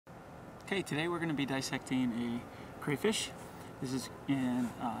Okay, today we're going to be dissecting a crayfish. This is in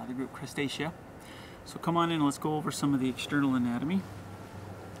the group Crustacea. So come on in and let's go over some of the external anatomy.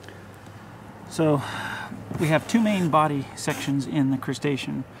 So we have two main body sections in the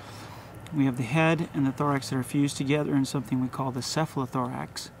crustacean. We have the head and the thorax that are fused together in something we call the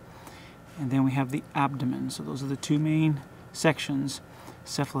cephalothorax. And then we have the abdomen. So those are the two main sections,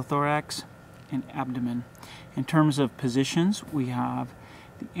 cephalothorax and abdomen. In terms of positions, we have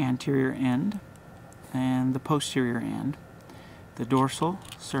the anterior end and the posterior end, the dorsal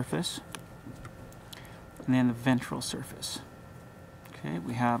surface, and then the ventral surface. Okay,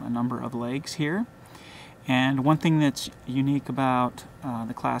 we have a number of legs here, and one thing that's unique about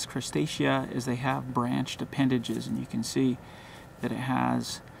the class Crustacea is they have branched appendages, and you can see that it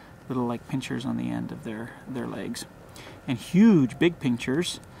has little like pinchers on the end of their legs, and huge big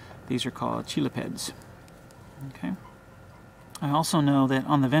pinchers. These are called cheilipeds. Okay. I also know that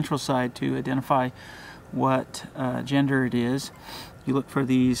on the ventral side, to identify what gender it is, you look for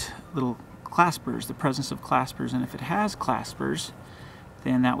these little claspers, the presence of claspers, and if it has claspers,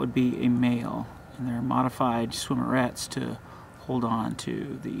 then that would be a male, and they're modified swimmerettes to hold on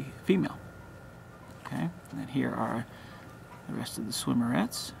to the female. Okay, and then here are the rest of the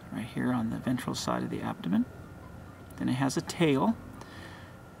swimmerettes, right here on the ventral side of the abdomen. Then it has a tail.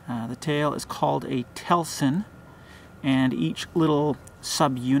 The tail is called a telson, and each little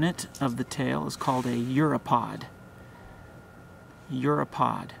subunit of the tail is called a uropod.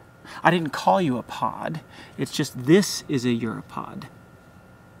 Uropod. I didn't call you a pod, it's just this is a uropod.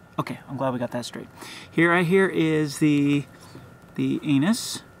 Okay, I'm glad we got that straight. Here, right here is the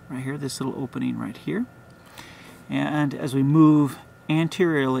anus, right here, this little opening right here. And as we move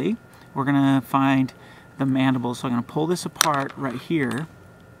anteriorly, we're going to find the mandible. So I'm going to pull this apart right here.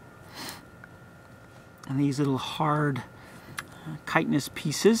 And these little hard chitinous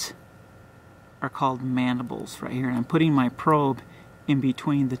pieces are called mandibles right here. And I'm putting my probe in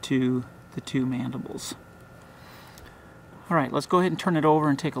between the two mandibles. All right, let's go ahead and turn it over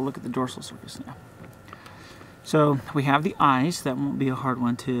and take a look at the dorsal surface now. So we have the eyes. That won't be a hard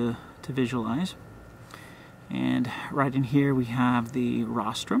one to visualize. And right in here we have the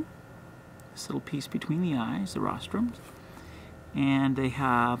rostrum. This little piece between the eyes, the rostrum. And they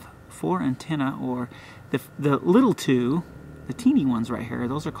have 4 antennae, or the little two, the teeny ones right here,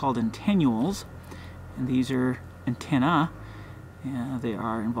 those are called antennules, and these are antennae. They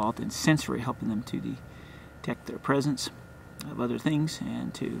are involved in sensory, helping them to detect their presence of other things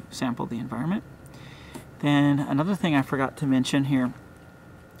and to sample the environment. Then another thing I forgot to mention here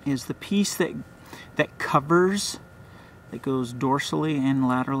is the piece that covers, that goes dorsally and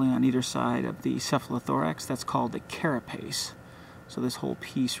laterally on either side of the cephalothorax. That's called the carapace. So this whole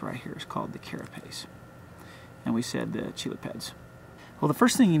piece right here is called the carapace. And we said the cheilipeds. Well, the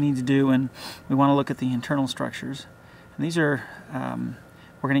first thing you need to do when we want to look at the internal structures, and these are,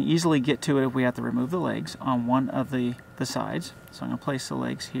 we're going to easily get to it if we have to remove the legs on one of the sides. So I'm going to place the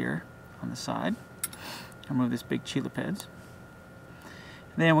legs here on the side. Remove this big cheilipeds.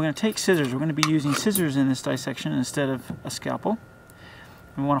 Then we're going to take scissors. We're going to be using scissors in this dissection instead of a scalpel.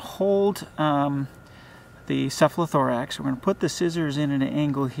 We want to hold the cephalothorax. We're going to put the scissors in at an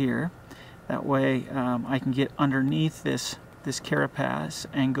angle here. That way I can get underneath this carapace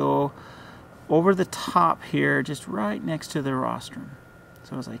and go over the top here, just right next to the rostrum.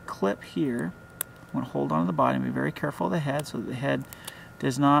 So as I clip here, I'm going to hold on to the body and be very careful of the head so that the head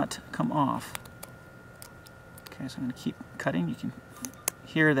does not come off. Okay, so I'm going to keep cutting. You can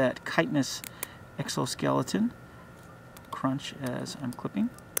hear that chitinous exoskeleton crunch as I'm clipping.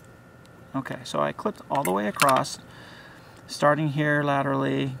 Okay, so I clipped all the way across, starting here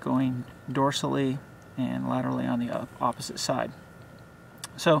laterally, going dorsally and laterally on the opposite side.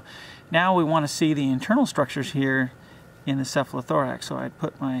 So now we want to see the internal structures here in the cephalothorax. So I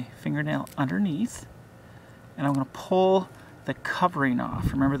put my fingernail underneath, and I'm going to pull the covering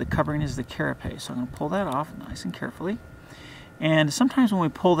off. Remember, the covering is the carapace. So I'm going to pull that off nice and carefully. And sometimes when we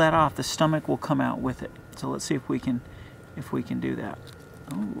pull that off, the stomach will come out with it. So let's see if we can do that.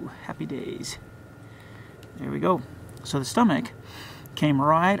 Oh, happy days. There we go. So the stomach came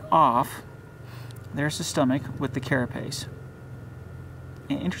right off. There's the stomach with the carapace.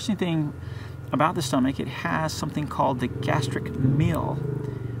 An interesting thing about the stomach, it has something called the gastric mill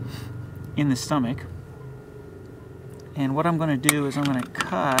in the stomach. And what I'm going to do is I'm going to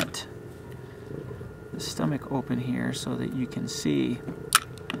cut the stomach open here so that you can see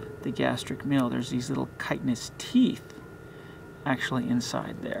the gastric mill. There's these little chitinous teeth actually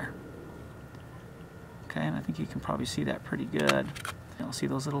inside there. Okay, and I think you can probably see that pretty good. You'll see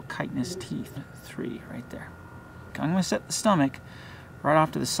those little chitinous teeth, 3 right there. I'm going to set the stomach right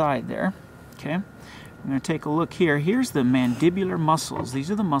off to the side there. Okay, I'm going to take a look here. Here's the mandibular muscles. These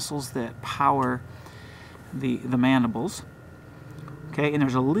are the muscles that power the mandibles. Okay, and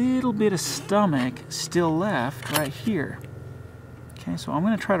there's a little bit of stomach still left right here. Okay, so I'm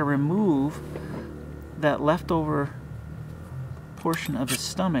going to try to remove that leftover portion of the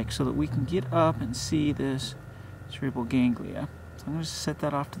stomach so that we can get up and see this cerebral ganglia. So I'm going to set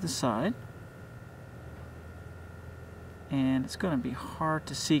that off to the side. And it's going to be hard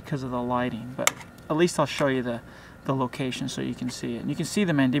to see because of the lighting, but at least I'll show you the location so you can see it. And you can see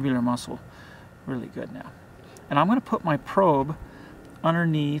the mandibular muscle really good now. And I'm going to put my probe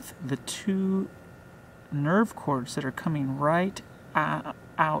underneath the two nerve cords that are coming right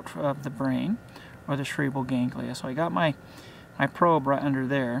out of the brain, or the cerebral ganglia. So I got my probe right under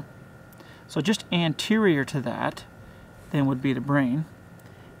there. So just anterior to that then would be the brain,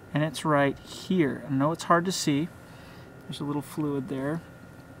 and it's right here. I know it's hard to see. There's a little fluid there,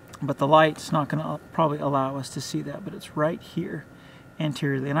 but the light's not going to probably allow us to see that, but it's right here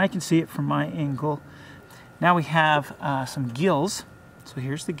anteriorly, and I can see it from my angle. Now we have some gills. So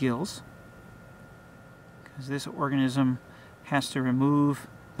here's the gills, because this organism has to remove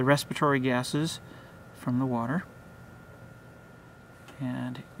the respiratory gases from the water.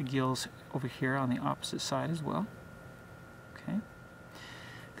 And the gills over here on the opposite side as well. Okay.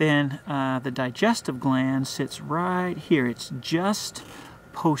 Then the digestive gland sits right here. It's just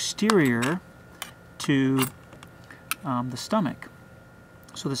posterior to the stomach.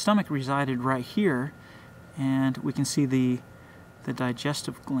 So the stomach resided right here, and we can see the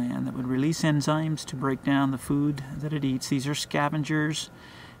digestive gland that would release enzymes to break down the food that it eats. These are scavengers,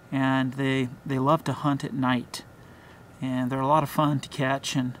 and they love to hunt at night, and they're a lot of fun to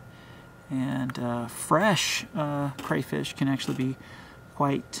catch, and fresh crayfish can actually be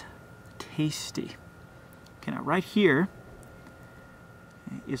quite tasty. Okay, now right here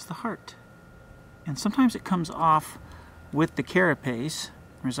is the heart, and sometimes it comes off with the carapace,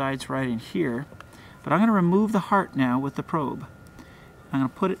 resides right in here, but I'm going to remove the heart now with the probe. I'm going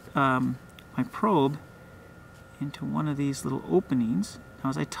to put my probe into one of these little openings. Now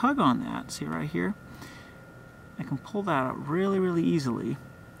as I tug on that, see right here, I can pull that out really, really easily,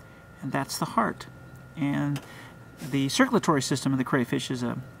 and that's the heart. And the circulatory system of the crayfish is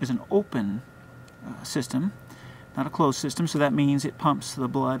an open system, not a closed system, so that means it pumps the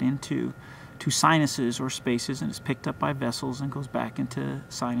blood into sinuses or spaces, and it's picked up by vessels and goes back into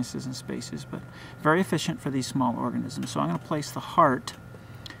sinuses and spaces, but very efficient for these small organisms. So I'm going to place the heart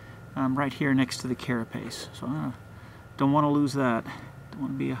right here next to the carapace. So I don't want to lose that. Don't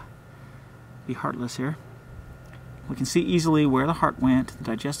want to be heartless here. We can see easily where the heart went: the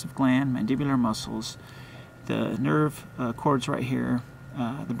digestive gland, mandibular muscles, the nerve cords right here,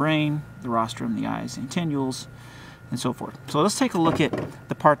 the brain, the rostrum, the eyes, the antennules, and so forth. So let's take a look at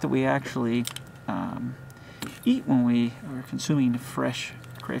the part that we actually eat when we are consuming fresh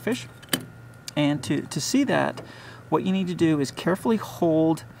crayfish. And to see that, what you need to do is carefully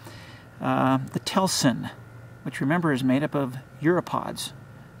hold the telson, which remember is made up of uropods.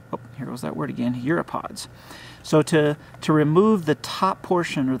 Oh, here goes that word again, uropods. So to remove the top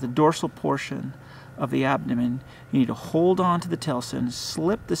portion, or the dorsal portion of the abdomen, you need to hold on to the telson,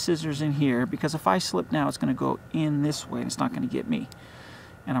 slip the scissors in here, because if I slip now, it's going to go in this way and it's not going to get me.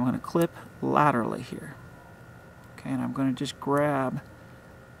 And I'm going to clip laterally here. Okay, and I'm going to just grab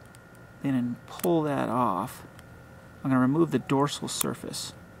then and pull that off. I'm going to remove the dorsal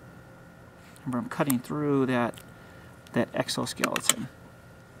surface. Remember, I'm cutting through that exoskeleton.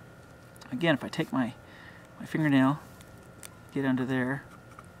 Again, if I take my fingernail, get under there,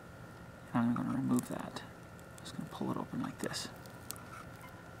 and I'm going to remove that. I'm just going to pull it open like this.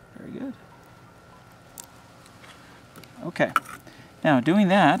 Very good. Okay. Now, doing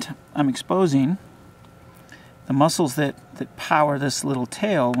that, I'm exposing the muscles that power this little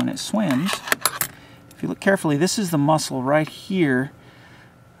tail when it swims. If you look carefully, this is the muscle right here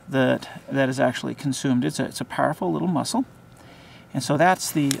that is actually consumed. It's a powerful little muscle. And so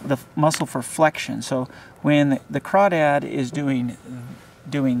that's the muscle for flexion. So when the crawdad is doing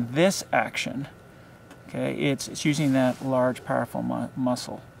this action, okay, it's using that large, powerful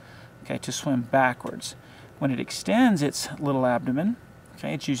muscle, okay, to swim backwards. When it extends its little abdomen,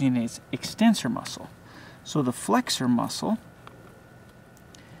 okay, it's using its extensor muscle. So the flexor muscle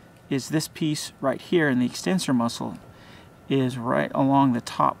is this piece right here, and the extensor muscle is right along the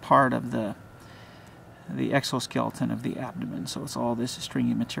top part of the exoskeleton of the abdomen. So it's all this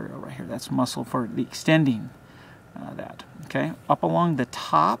stringy material right here. That's muscle for the extending that. Okay, up along the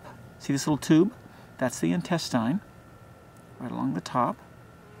top, see this little tube? That's the intestine, right along the top.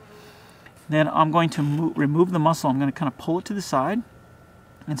 Then I'm going to remove the muscle. I'm going to kind of pull it to the side,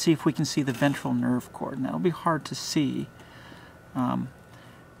 and see if we can see the ventral nerve cord. Now, it'll be hard to see,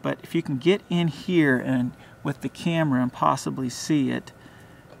 but if you can get in here and with the camera and possibly see it,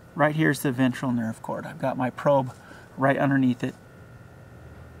 right here's the ventral nerve cord. I've got my probe right underneath it.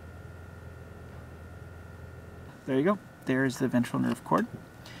 There you go. There's the ventral nerve cord.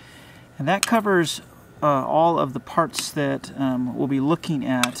 And that covers all of the parts that we'll be looking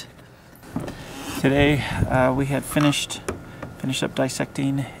at. Today we had finished up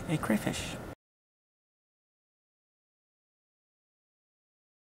dissecting a crayfish.